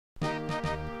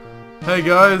Hey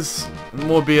guys,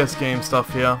 more BS game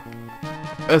stuff here.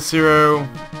 F-Zero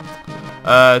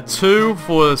 2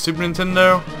 for the Super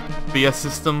Nintendo BS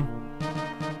system.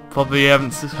 Probably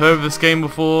haven't heard of this game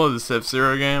before, this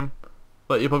F-Zero game,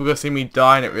 but you're probably gonna see me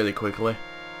die in it really quickly.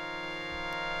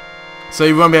 So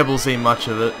you won't be able to see much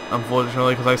of it,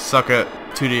 unfortunately, because I suck at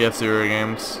 2D F-Zero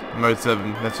games. Mode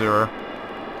 7 F-Zero.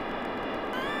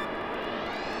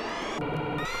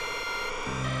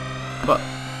 But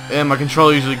yeah, my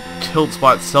controller usually tilts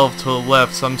by itself to the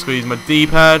left, so I'm just going to use my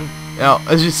D-pad. Now,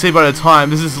 as you see by the time,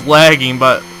 this is lagging,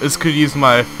 but this could use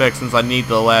my effect since I need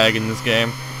the lag in this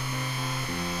game.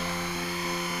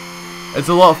 It's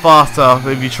a lot faster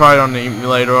if you try it on the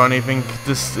emulator or anything.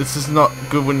 It's just not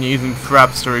good when you're using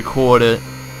fraps to record it.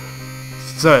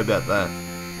 Sorry about that.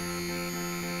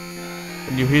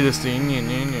 And you hear this thing,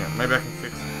 maybe I can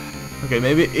fix it. Okay,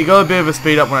 maybe it got a bit of a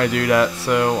speed up when I do that,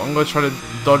 so I'm gonna try to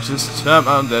dodge this.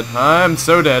 I'm dead. I'm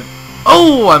so dead.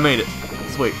 Oh, I made it.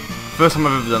 Sweet. First time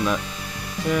I've ever done that.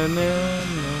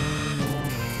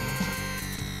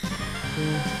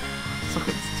 Suck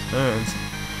its turns.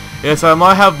 Yeah, so I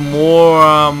might have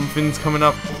more things coming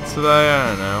up today. I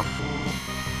don't know.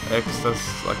 X,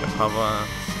 that's like a hover.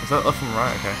 Is that left and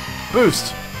right? Okay.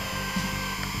 Boost.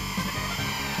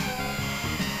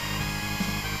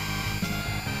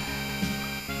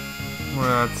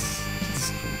 Well,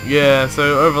 yeah,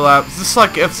 so overlap. It's just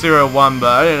like F-Zero 1, but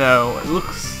I don't know. It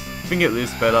looks, I think it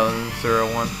is better than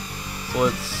F-Zero 1. So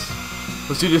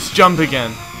let's do this jump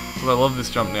again. Cause I love this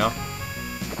jump now.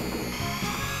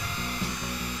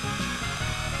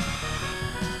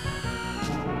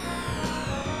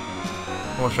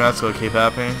 Watch that's gonna keep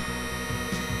happening.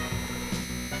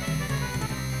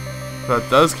 If that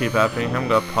does keep happening, I haven't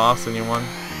got past anyone.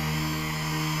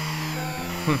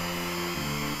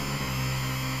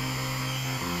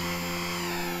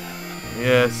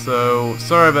 Yeah, so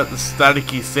sorry about the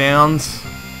staticky sounds.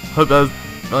 Hope that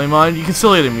doesn't really mind. You can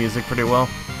still hear the music pretty well.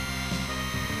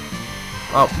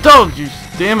 Oh, dog! You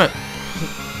damn it!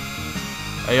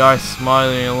 AI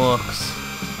smiling looks.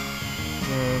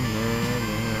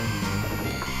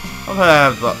 I've had to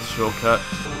have that shortcut.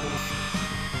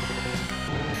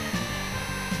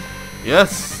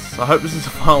 Yes! I hope this is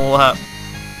the final lap.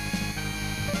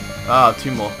 Ah, 2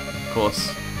 more, of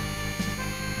course.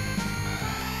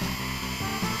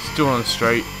 Still on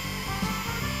straight.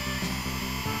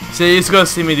 So you're just gonna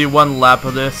see me do 1 lap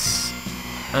of this,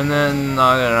 and then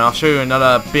I don't know, I'll show you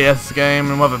another BS game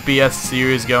and we'll have a BS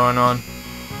series going on.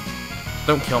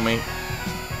 Don't kill me.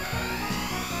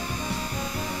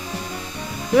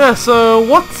 Yeah, so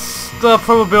what's the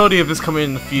probability of this coming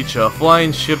in the future?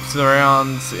 Flying ships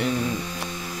around in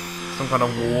some kind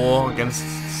of war against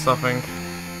something.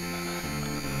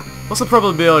 What's the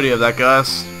probability of that,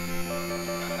 guys?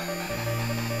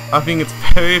 I think it's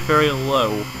very, very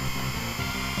low.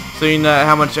 So you know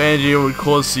how much energy it would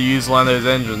cause to use one of those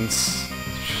engines.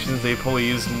 Since they probably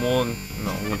use more than,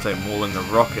 no, I wouldn't say more than the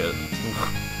rocket.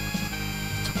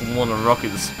 Took more than a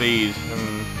rocket to speed.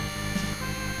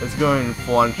 It's going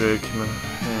 400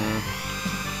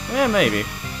 yeah, maybe.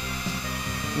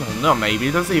 No, not maybe.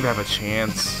 It doesn't even have a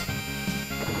chance.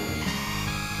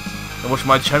 I watch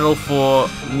my channel for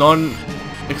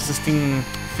non-existing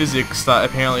physics that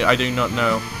apparently I do not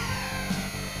know.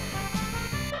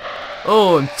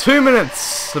 Oh, in 2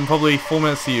 minutes, and probably 4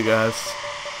 minutes to you guys.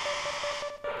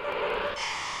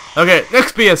 Okay,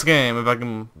 next BS game, if I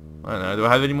can, I don't know, do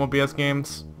I have any more BS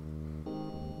games?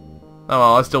 Oh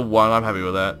well, I still won, I'm happy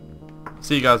with that.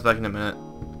 See you guys back in a minute.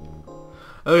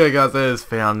 Okay guys, I just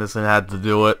found this and had to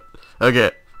do it.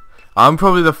 Okay, I'm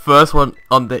probably the first one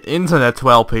on the internet to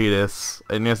LP this,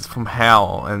 and this is from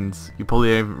Howl, and you probably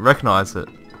don't even recognize it.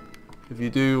 If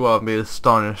you do, I'll be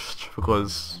astonished,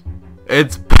 because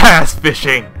it's bass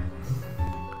fishing!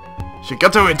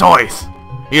 Shigesato Itoi!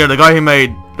 Yeah, the guy who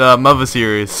made the Mother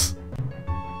series.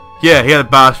 Yeah, he had a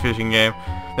bass fishing game.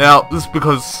 Now, this is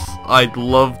because I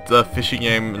loved the fishing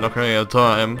game in Ocarina of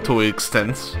Time to an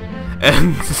extent.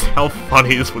 And this is how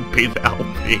funny this would be to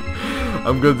LP.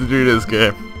 I'm going to do this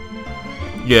game.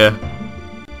 Yeah.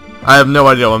 I have no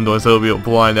idea what I'm doing, so it'll be a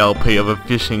blind LP of a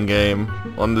fishing game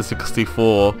on the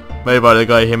 64. Made by the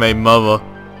guy who made Mother.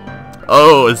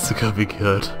 Oh, it's gonna be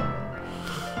good.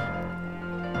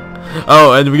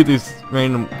 Oh, and we get these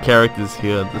random characters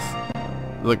here. This,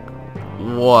 like,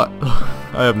 what?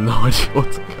 I have no idea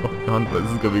what's going on, but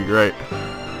this is gonna be great.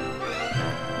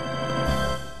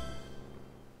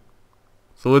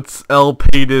 So let's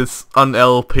LP this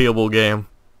un-LPable game,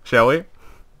 shall we?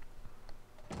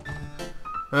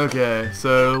 Okay,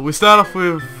 so we start off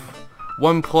with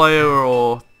 1 player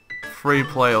or free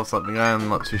play or something, I'm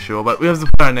not too sure, but we have to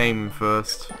put our name in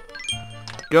first.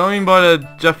 going by the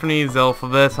Japanese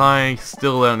alphabet, I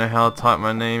still don't know how to type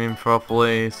my name in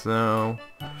properly, so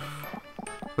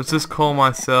let's just call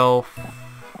myself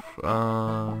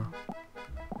yeah,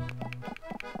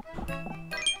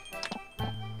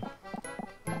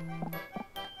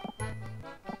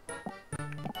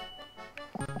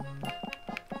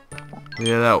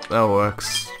 that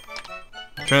works.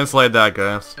 Translate that,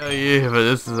 guys. Yeah, but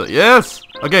this is yes.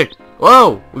 Okay.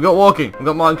 Whoa, we got walking. We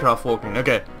got Minecraft walking.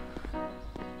 Okay.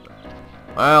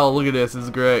 Wow, look at this. This is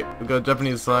great. We got a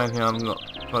Japanese sign here. I'm not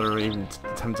trying to even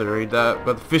attempt to read that.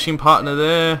 Got the fishing partner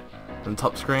there, and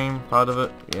top screen part of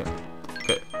it. Yeah.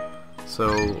 Okay.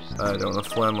 So I don't want to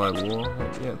flare my wall.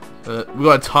 Yeah. We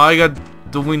got a tiger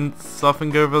doing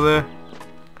something over there.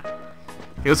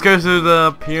 Okay, let's go to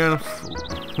the pier and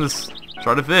let's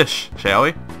try to fish, shall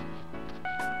we?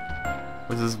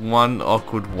 This is one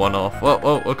awkward one-off.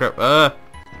 Oh, okay.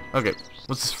 Okay.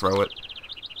 Let's just throw it.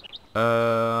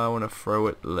 I want to throw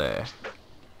it there.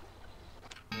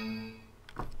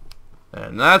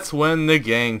 And that's when the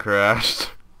game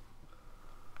crashed.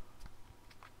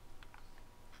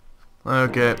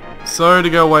 Okay. Sorry to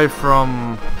go away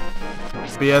from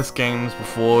BS games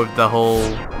before with the whole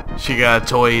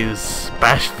Shigetoi's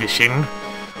bash fishing,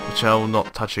 which I will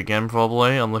not touch again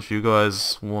probably, unless you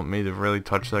guys want me to really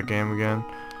touch that game again.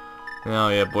 Oh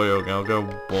yeah, boy, I'll go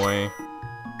boy.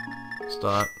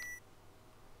 Start.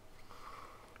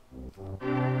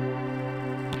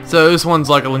 So this one's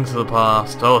like a link to the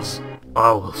past.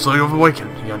 Oh, so you've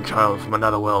awakened, young child from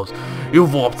another world.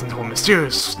 You've warped into a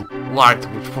mysterious light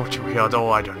which brought you here, though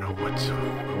I don't know what it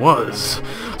was.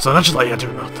 So naturally I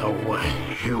do not know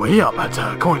who we're here, but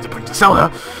according to Princess Zelda,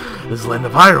 this land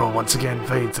of Hyrule once again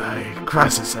fades a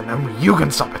crisis and only you can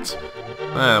stop it.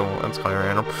 Well, that's kind of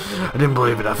random. I didn't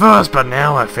believe it at first, but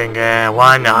now I think,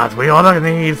 why not? We ought to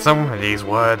need some of these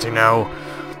words, you know.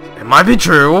 It might be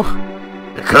true.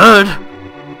 It could.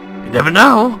 You never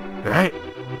know, right?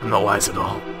 I'm not wise at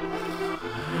all.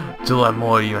 To learn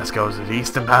more, you must go to the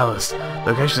Eastern Palace.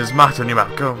 Location is marked on your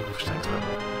map. Go.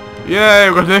 Yay,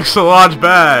 we got an extra large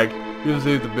bag. You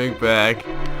received the big bag.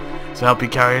 To help you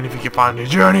carry on if you can find your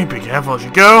journey, be careful as you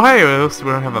go. Hey, we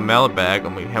don't have a mallet bag. I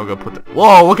mean, how we gonna put that?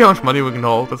 Whoa, look how much money we can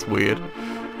hold. That's weird.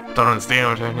 Don't understand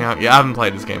what's happening out. Yeah, I haven't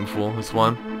played this game before, this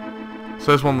one.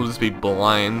 So this one will just be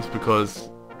blind because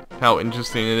how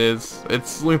interesting it is.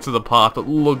 It's linked to the path, but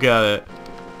look at it.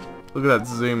 Look at that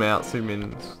zoom out, zoom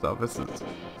in stuff. So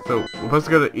we're supposed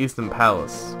to go to Eastern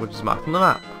Palace, which is marked on the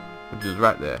map, which is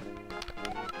right there.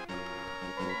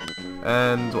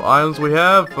 And what items we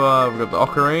have? We've got the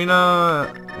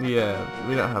ocarina. Yeah,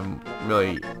 we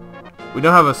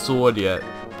don't have a sword yet.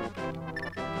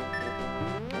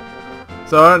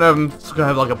 So I don't know if I'm just gonna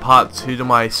have like a part 2 to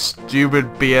my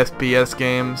stupid BS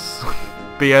games.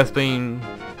 BS being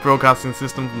broadcasting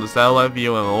system from the satellite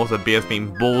view, and also BS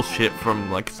being bullshit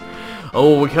from like,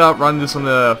 oh, we can't run this on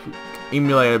the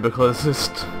emulator because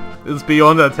it's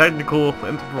beyond our technical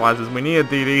enterprises. We need a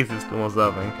DD system or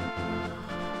something.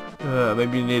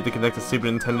 Maybe you need to connect a Super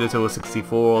Nintendo to a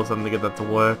 64 or something to get that to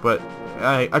work, but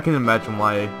I can imagine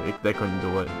why they couldn't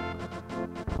do it.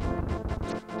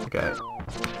 Okay.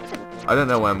 I don't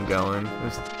know where I'm going.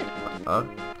 Just,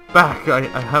 back! Can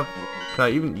I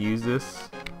even use this?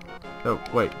 Oh,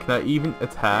 wait, can I even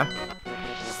attack?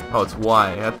 Oh, it's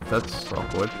Y. That's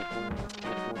awkward.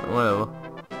 Whatever.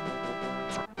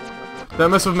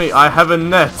 Don't mess with me, I have a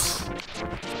net!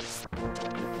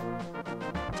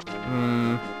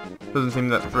 Doesn't seem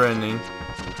that threatening.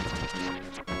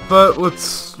 But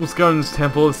let's go in this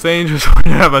temple. It's dangerous when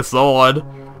you have a sword.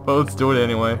 But let's do it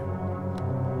anyway.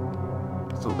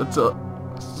 So let's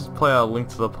just play our Link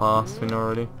to the Past thing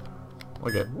already.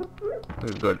 Okay.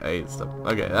 We've got 8 stuff.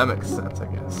 Okay, that makes sense, I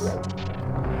guess.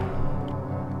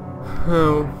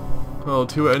 Oh,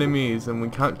 2 enemies, and we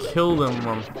can't kill them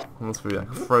unless we like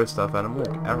throw stuff at them.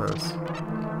 Look, arrows.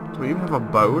 Do we even have a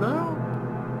bow now?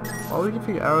 Why would we give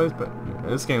you arrows? But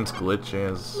this game's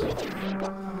glitchy.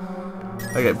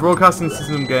 Okay, broadcasting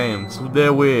system games.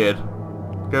 They're weird.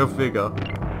 Go figure.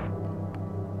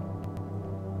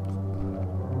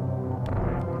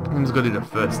 I'm just gonna do the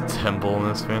first temple in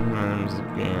this thing, and just,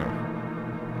 yeah.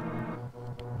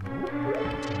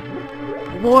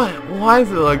 What? Why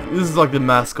is it like this is like the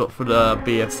mascot for the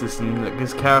BS system? Like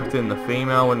this character and the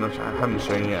female, which I haven't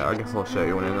shown you yet. I guess I'll show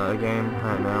you in another game.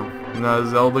 I don't know. Another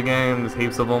Zelda game. There's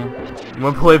heaps of them. You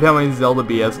won't believe how many Zelda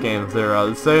BS games there are.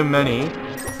 There's so many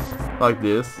like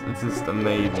this. It's just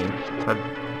amazing.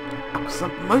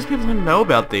 Most people don't know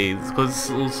about these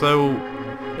because also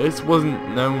this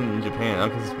wasn't known in Japan. I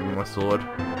guess my sword.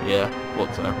 Yeah,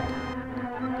 thought so.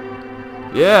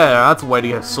 Yeah, that's a way to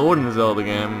get a sword in the Zelda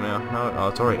game. Yeah, oh,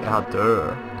 it's already out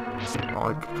there. Oh,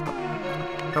 I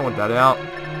don't want that out.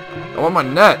 I want my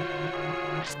net.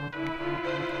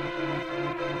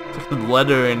 Took the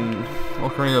letter in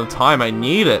Ocarina of Time. I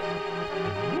need it.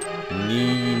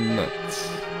 Need it.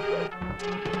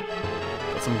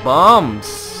 Got some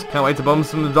bombs. Can't wait to bomb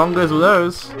some of the dongos with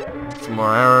those. Some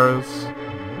more arrows.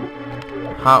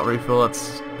 Heart refill.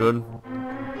 That's good.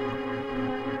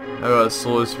 I got a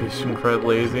sword fish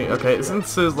incredibly easy. Okay,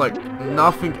 since there's like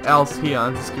nothing else here,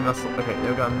 I'm just giving us. Okay,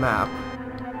 we've got a map.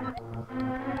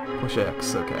 Push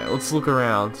X. Okay, let's look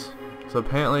around. So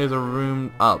apparently there's a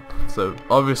room up. So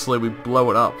obviously we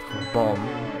blow it up with a bomb,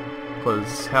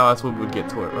 because how else would we get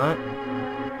to it, right?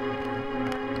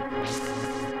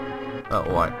 Oh,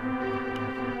 why?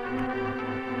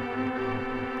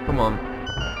 Come on.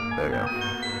 There we go.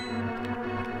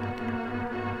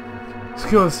 Let's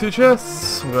go with 2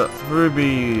 chests. We got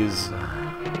rubies.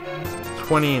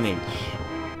 20 in each.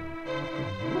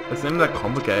 It's not that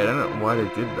complicated. I don't know why they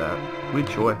did that. Weird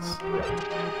choice.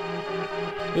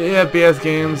 Yeah, BS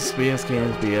games, BS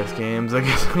games, BS games. I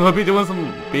guess I'm gonna be doing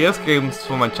some BS games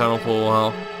for my channel for a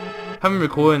while. Haven't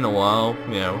recorded in a while,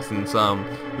 you know, since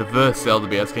the first Zelda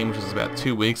BS game, which was about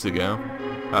 2 weeks ago.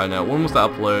 I don't know, when was the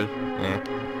upload?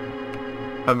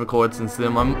 Haven't recorded since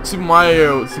then. My Super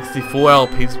Mario 64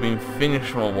 LP's been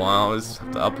finished for a while. I just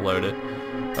have to upload it.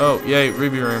 Oh, yay,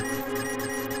 Ruby Room.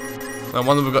 No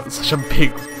wonder we've got such a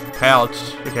big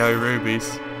pouch to carry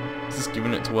rubies. It's just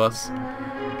giving it to us.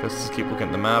 Just keep looking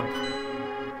at the map.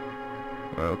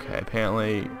 Okay,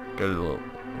 apparently we can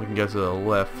go to the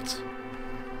left.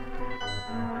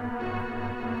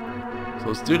 So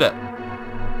let's do that.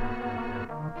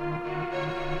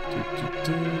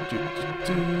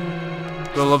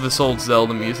 I love this old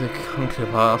Zelda music from the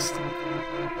past.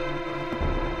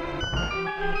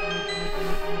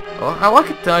 Oh, I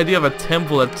like the idea of a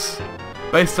temple that's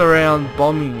based around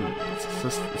bombing.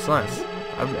 It's nice.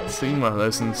 I haven't seen one of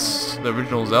those since the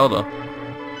original Zelda.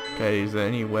 Okay, is there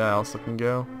anywhere else I can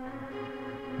go?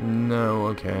 No,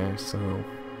 okay, so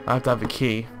I have to have a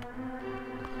key.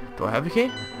 Do I have a key?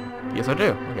 Yes, I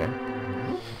do. Okay.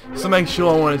 So make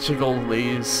sure I want to check all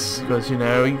these, because, you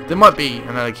know, there might be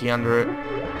another key under it.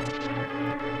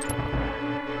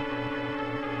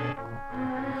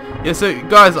 Yeah, so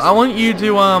guys, I want you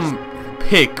to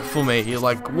pick for me,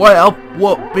 like what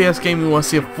BS game you want to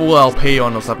see a full LP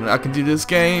on or something. I can do this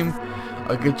game.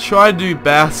 I could try to do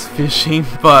bass fishing,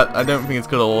 but I don't think it's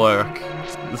gonna work.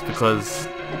 Just because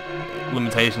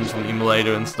limitations from the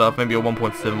emulator and stuff. Maybe a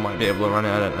 1.7 might be able to run it.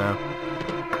 I don't know.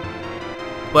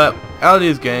 But out of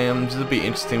these games, it'd be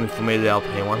interesting for me to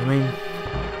LP one. I mean,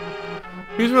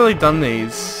 who's really done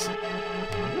these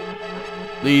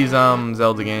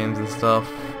Zelda games and stuff?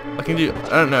 I can do. I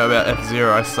don't know about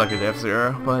F-Zero. I suck at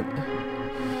F-Zero, but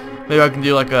maybe I can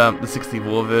do like the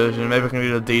 64 version. Maybe I can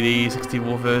do the DD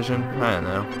 64 version. I don't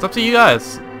know. It's up to you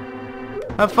guys.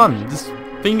 Have fun. Just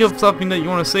think of something that you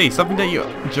want to see, something that you're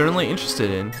generally interested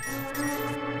in.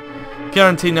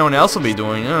 Guarantee no one else will be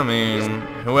doing it. I mean,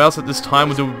 who else at this time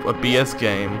would do a BS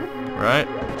game, right?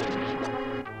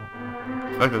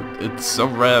 In fact, it's so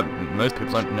rare. Most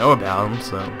people don't know about them,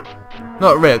 so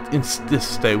not rare. It's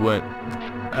this they weren't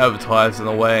advertised in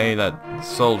a way that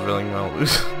sold really well.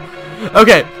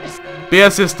 Okay,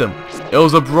 BS system. It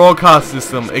was a broadcast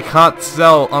system. It can't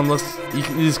sell unless you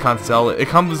just can't sell it. It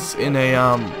comes in a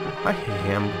I hate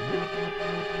him.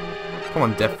 Come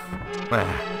on, Def.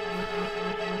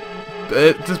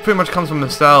 It just pretty much comes from the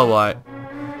satellite.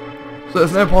 So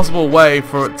there's no possible way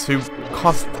for it to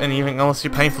cost anything unless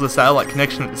you're paying for the satellite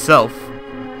connection itself.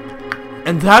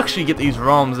 And to actually get these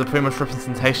ROMs, they're pretty much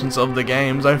representations of the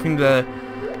games. I don't think the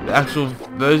actual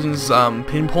versions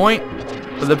pinpoint,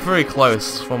 but they're pretty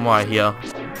close from what I hear.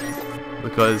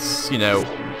 Because, you know,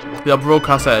 they'll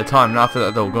broadcast at a time and after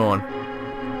that they're gone.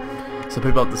 So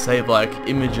people have to save like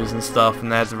images and stuff and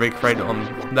they have to recreate it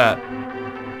on that.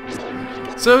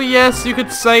 So yes, you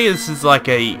could say this is like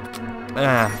a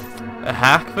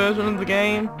hack version of the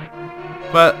game,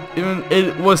 but even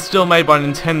it was still made by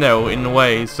Nintendo in a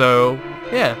way. So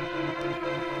yeah,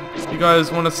 if you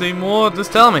guys want to see more,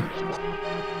 just tell me.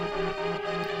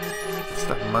 It's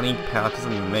that money pouch is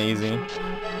amazing.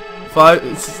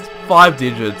 It's 5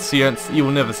 digits. You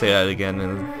will never see that again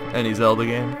in any Zelda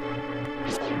game.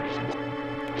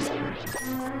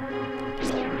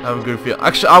 I have a good feel.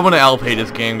 Actually, I want to LP this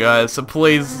game, guys. So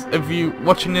please, if you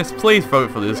watching this, please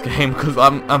vote for this game because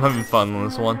I'm having fun on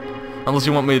this one. Unless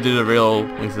you want me to do the real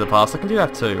Link to the Past, I can do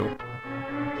that too.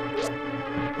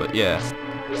 But yeah, so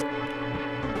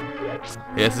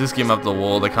just give them up the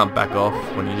wall. They can't back off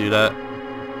when you do that.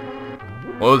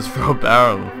 What was throw a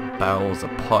barrel? Barrel is a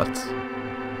pot.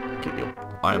 Get your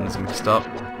items mixed up.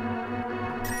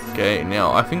 Okay,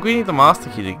 now I think we need the master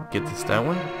key to get this, don't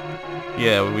we?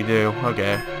 Yeah, we do.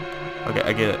 Okay. Okay,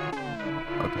 I get it.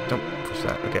 Okay, don't push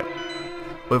that. Okay.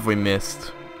 What have we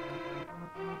missed?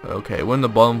 Okay, we're on the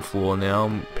bottom floor now.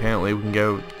 Apparently we can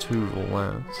go to the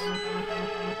left.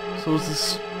 So let's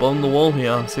just bottom the wall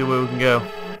here and see where we can go.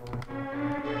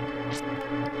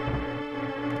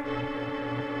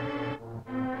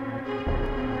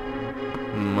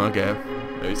 Okay.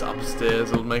 Maybe it's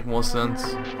upstairs, it'll make more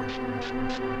sense.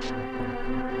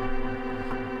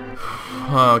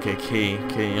 Okay, key.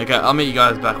 Okay, I'll meet you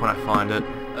guys back when I find it.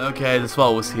 Okay, this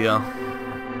vault was here.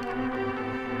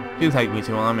 Didn't take me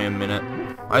too long, I mean a minute.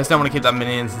 I just don't want to keep that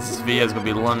many in since this video is going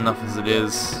to be long enough as it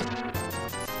is.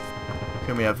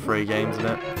 Can we have 3 games in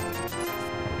it?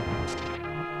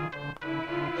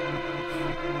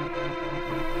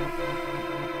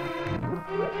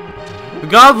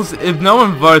 Regardless, if no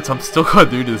one votes, I'm still gonna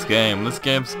do this game. This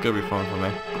game's gonna be fun for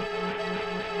me.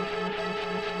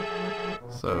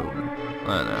 So,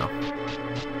 I don't know.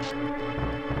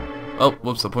 Oh,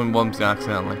 whoops, I put bombs down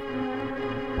accidentally.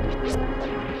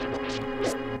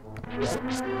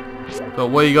 So,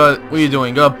 what you doing?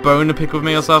 You got a bone to pick with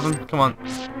me or something? Come on.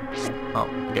 Oh,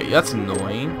 okay, that's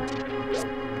annoying.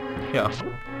 Yeah.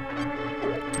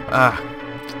 Ah.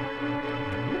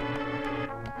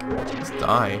 Just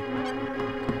die.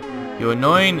 You're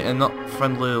annoying and not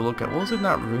friendly to look at. What was in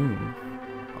that room?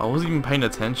 I wasn't even paying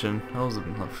attention. That was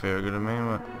not fair good of me,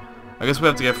 but I guess we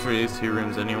have to get through these 2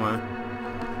 rooms anyway.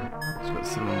 Just got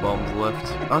 7 bombs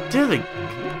left. Oh, did they?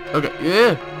 Okay,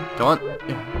 yeah. Come on.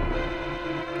 Yeah.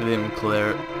 I didn't even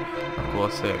clear it. Of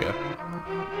course, there you go.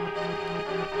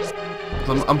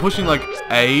 So I'm pushing like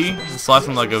A, slice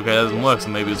I'm like, okay, that doesn't work, so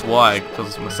maybe it's Y, because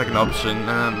it's my second option, and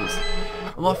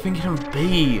I'm not thinking of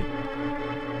B.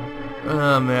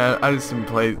 Oh man, I just didn't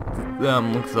play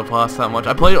Link to the Past that much.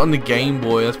 I played it on the Game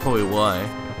Boy, that's probably why.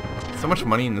 So much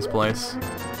money in this place.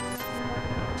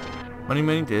 Money,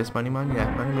 money this, money, money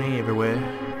that, money, money everywhere.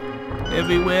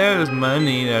 Everywhere there's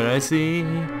money that I see.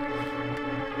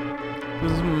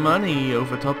 There's money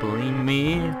overtoppling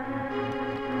me.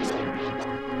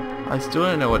 I still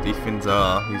don't know what these things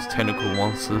are, these tentacle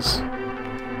monsters.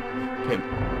 Okay,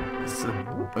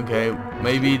 okay,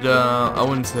 maybe I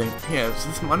wouldn't say, yeah, there's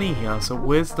this money here, so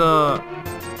where's the...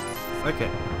 Okay,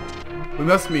 we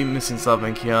must be missing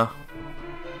something here.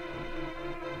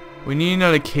 We need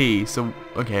another key, so,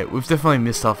 okay, we've definitely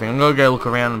missed something. I'm gonna go look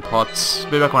around in pots,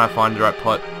 be back when I find the right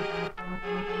pot.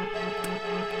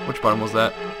 Which button was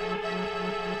that?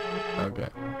 Okay,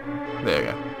 there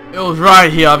you go. It was right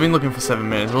here, I've been looking for 7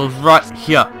 minutes, it was right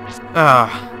here. Ah,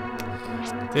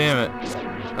 damn it.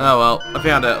 Oh well, I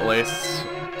found it at least.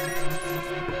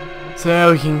 So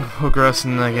now we can progress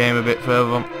in the game a bit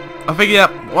further. I figured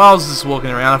out, while I was just walking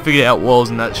around, I figured out what was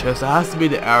in that chest. It has to be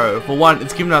the arrow. For one,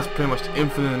 it's given us pretty much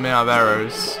infinite amount of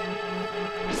arrows.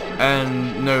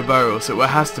 And no bow, so it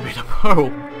has to be the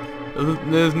bow.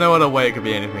 There's no other way it could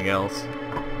be anything else.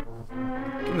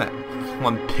 Get that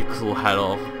 1 pixel hat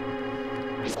off.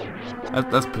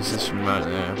 That's position right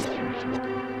there.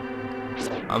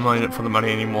 I'm not in it for the money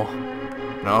anymore.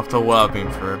 Now after what I've been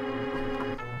through.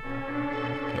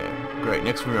 Okay, great,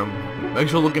 next room. Make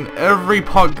sure to look in every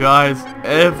pot, guys.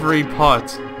 Every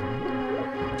pot.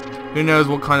 Who knows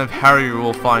what kind of herring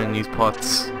we'll find in these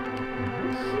pots.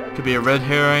 It could be a red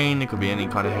herring, it could be any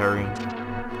kind of herring.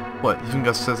 What, you think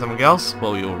I said something else?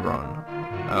 Well, you'll run.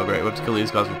 Oh great, we have to kill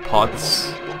these guys with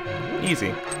pots.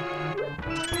 Easy.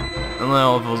 And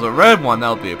now if it was a red one, that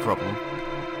would be a problem.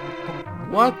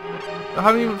 What? I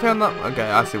haven't even found that. Okay,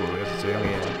 I see what we have to do.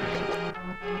 Yeah.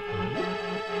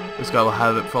 This guy will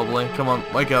have it probably. Come on,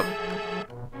 wake up.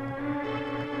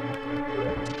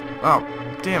 Oh,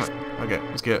 damn it. Okay,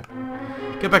 let's get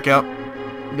back out.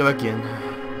 Go back in.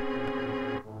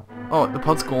 Oh, the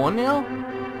pot's gone now?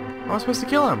 How am I supposed to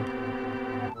kill him?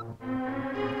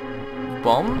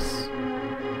 Bombs?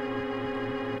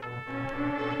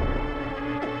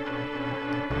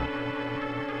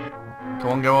 Come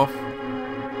on, go off.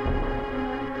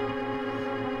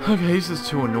 Okay, this is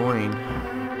too annoying.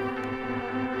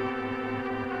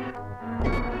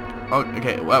 Oh,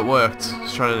 okay, that worked.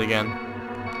 Let's try it again.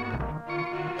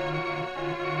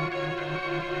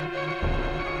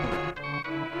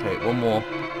 Okay, 1 more.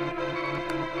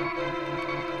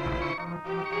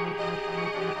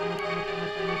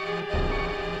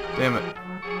 Damn it.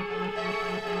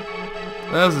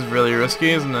 This is really risky,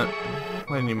 isn't it?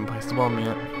 I didn't even place the bomb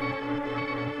yet.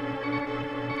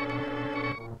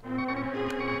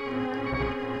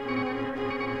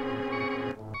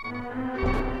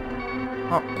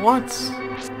 Oh, what?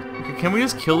 Can we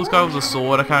just kill this guy with a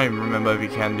sword? I can't even remember if you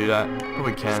can do that.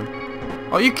 Probably can.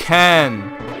 Oh, you can!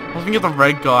 I was thinking of the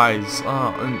red guys.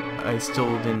 Oh, and I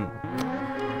still didn't.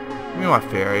 Give me my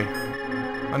fairy.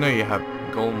 I know you have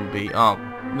golden beat. Oh,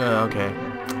 no, okay.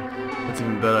 That's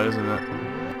even better, isn't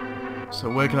it? So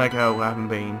where can I go? I haven't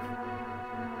been.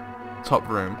 Top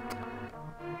room.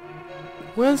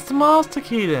 Where's the master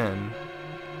key then?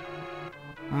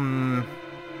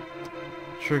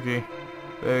 Tricky.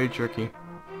 Very tricky.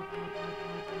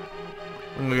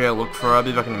 I'm gonna go look for it. I'll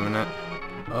be back in a minute.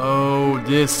 Oh,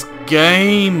 this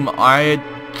game! I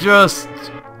just...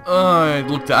 I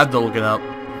had to look it up.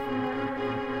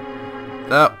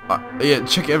 Yeah,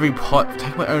 check every pot.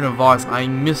 Take my own advice. I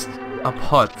missed a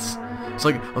pot. It's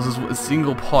like, it was a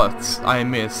single pot I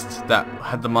missed that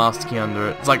had the master key under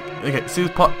it. It's like, okay, see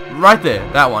this pot? Right there,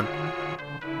 that one.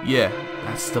 Yeah,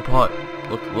 that's the pot.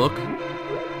 Look.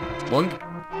 Blunk.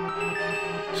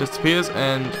 Just appears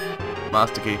and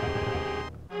master key.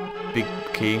 Big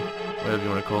key, whatever you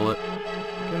want to call it.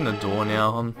 Get in the door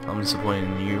now. I'm disappointed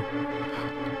in you.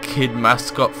 Kid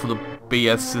mascot for the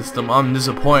BS system. I'm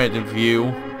disappointed in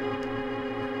you.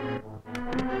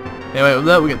 Anyway, with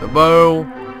that we get the bow.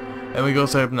 And we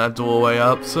also open that doorway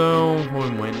up, so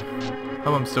win-win. I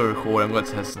hope I'm still recording. I'm going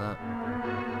to test that.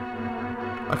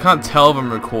 I can't tell if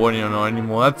I'm recording or not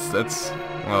anymore. That's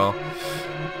well.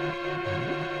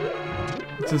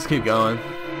 Let's just keep going.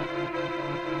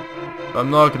 But I'm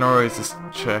not gonna always just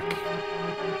check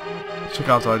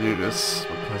after I do this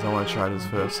because I want to try this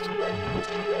first.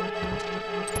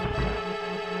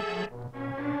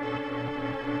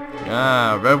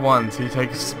 Ah, red ones. He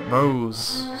takes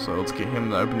bows. So let's get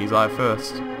him to open his eye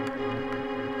first.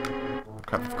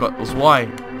 Crap, I forgot it was white.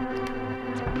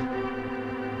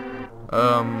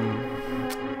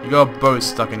 You got a bow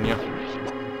stuck in you.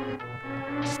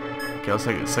 Okay, let's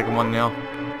take the second one now.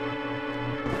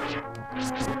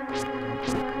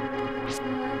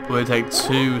 We'll take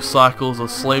 2 cycles of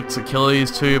sleep to kill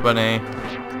these 2, but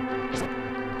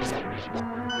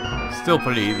still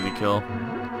pretty easy to kill.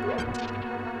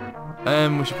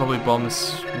 And we should probably bomb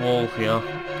this wall here.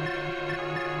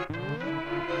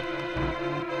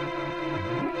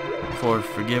 Before I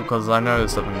forget, because I know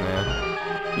there's something there.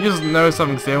 You just know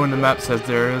something's there when the map says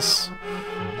there is.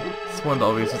 It's one of the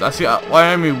obvious things. Actually,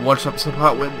 I only watched up to the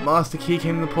part where Master Key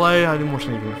came into play. I didn't watch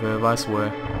anything further, I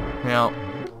swear. Now,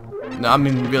 no, I'm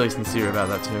being really sincere about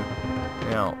that too.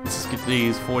 Now, let's get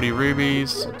these 40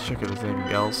 rubies. Check if there's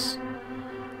anything else.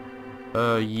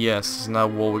 Yes, there's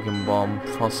another wall we can bomb,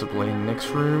 possibly in the next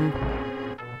room.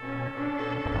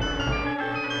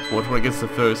 So when it gets to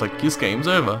 3rd, it's like, this game's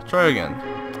over, try again.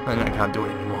 And I can't do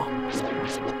it anymore.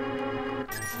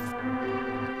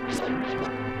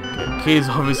 Okay, keys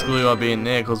obviously gotta be in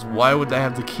there, because why would they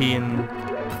have the key in...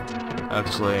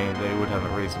 Actually, they would have a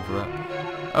reason for that.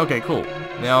 Okay, cool.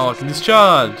 Now I can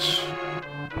discharge!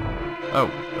 Oh,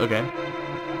 okay.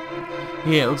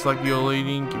 Yeah, it looks like you're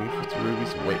leading. Give me 50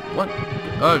 rubies. Wait, what?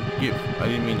 Oh, give. I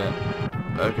didn't mean that.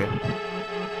 Okay.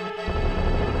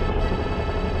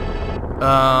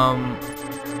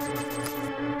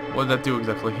 What did that do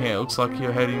exactly here? It looks like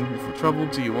you're heading for trouble.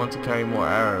 Do you want to carry more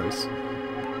arrows?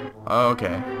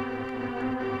 Okay.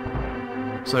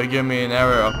 So give me an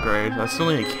arrow upgrade. I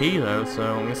still need a key though,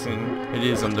 so I'm guessing it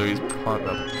is under his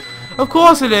partner. Of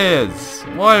course it is!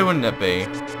 Why wouldn't it be?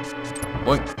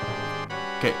 Boink.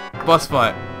 Okay, boss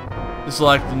fight. This is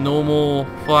like the normal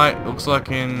fight, looks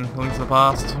like in Link to the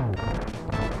Past.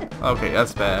 Okay,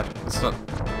 that's bad. Let's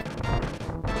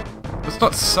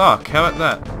not suck. How about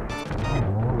that?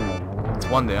 It's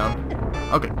 1 down.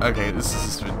 Okay, this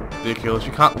is ridiculous.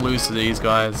 You can't lose to these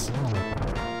guys.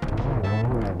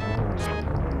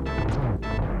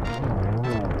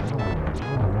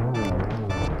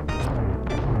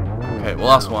 Okay, well,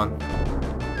 last one.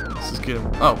 Let's just get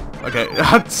him. Oh, okay.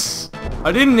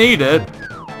 I didn't need it.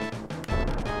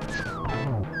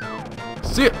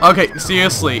 Okay,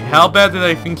 seriously, how bad did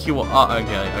I think you were? Oh,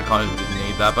 okay, I kind of didn't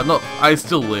need that, but no, I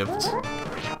still lived.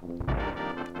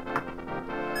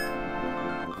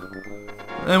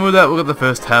 And with that, we got the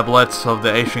first tablets of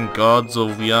the ancient gods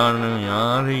of yada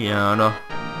yada yada.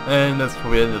 And that's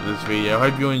probably the end of this video. I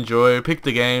hope you enjoy. Pick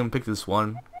the game, pick this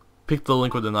one. Pick the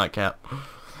link with the nightcap.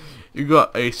 You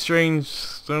got a strange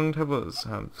stone tablet. Does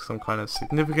have some kind of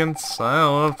significance? I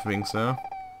don't think so.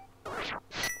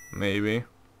 Maybe.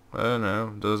 I don't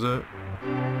know. Does it?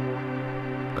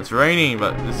 It's raining,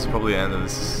 but this is probably the end of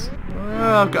this.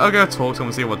 I'll go talk to him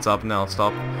and see what's up, and then I'll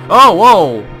stop. Oh,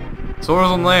 whoa! Swords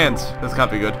on land. This can't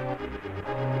be good.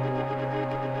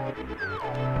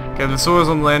 Okay, if the swords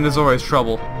on land, there's always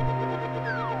trouble.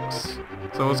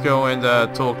 So let's go and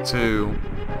talk to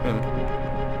him.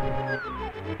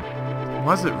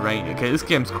 Why is it raining? Okay, this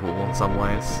game's cool in some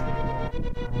ways.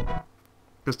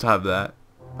 Just to have that.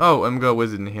 Oh, I'm got a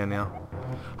wizard in here now.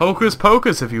 Hocus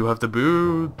pocus if you have the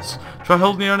boots. Try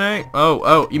holding your name.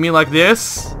 Oh, you mean like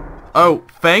this? Oh,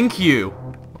 thank you.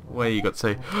 What you got to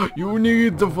say? You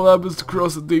need the flappers to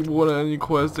cross the deep water and your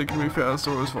quest that can be found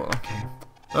stores for. Okay.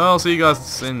 I'll see you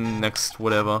guys in next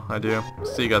whatever I do.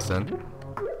 See you guys then.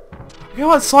 Okay,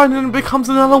 what sign and it becomes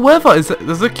another weather?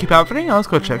 Does it keep happening? I'll just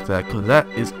go check that because that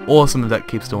is awesome if that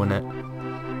keeps doing it.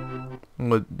 I'm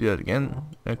gonna do it again.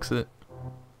 Exit.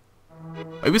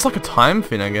 Maybe it's like a time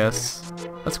thing, I guess.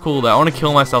 That's cool though. I want to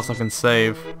kill myself so I can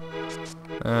save.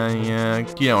 Yeah,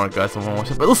 you don't want to go somewhere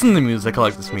watch it, but listen to the music. I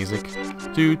like this music.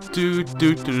 Do do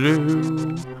do do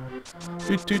do.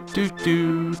 Do do do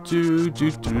do do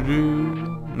do do.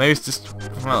 Maybe it's just.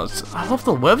 Well, I love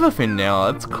the weather thing now.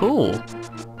 That's cool.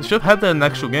 They should have had that in the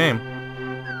actual game.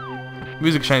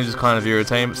 Music change is kind of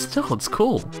irritating, but still, it's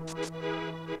cool.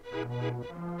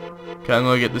 Okay, I'm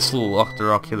gonna get this little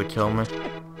Octorok here to kill me.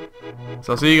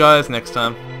 So I'll see you guys next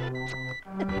time.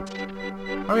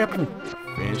 Hurry up and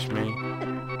finish me.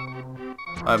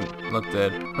 I'm not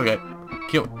dead. Okay.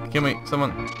 Kill me,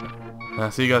 someone.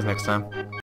 See you guys next time.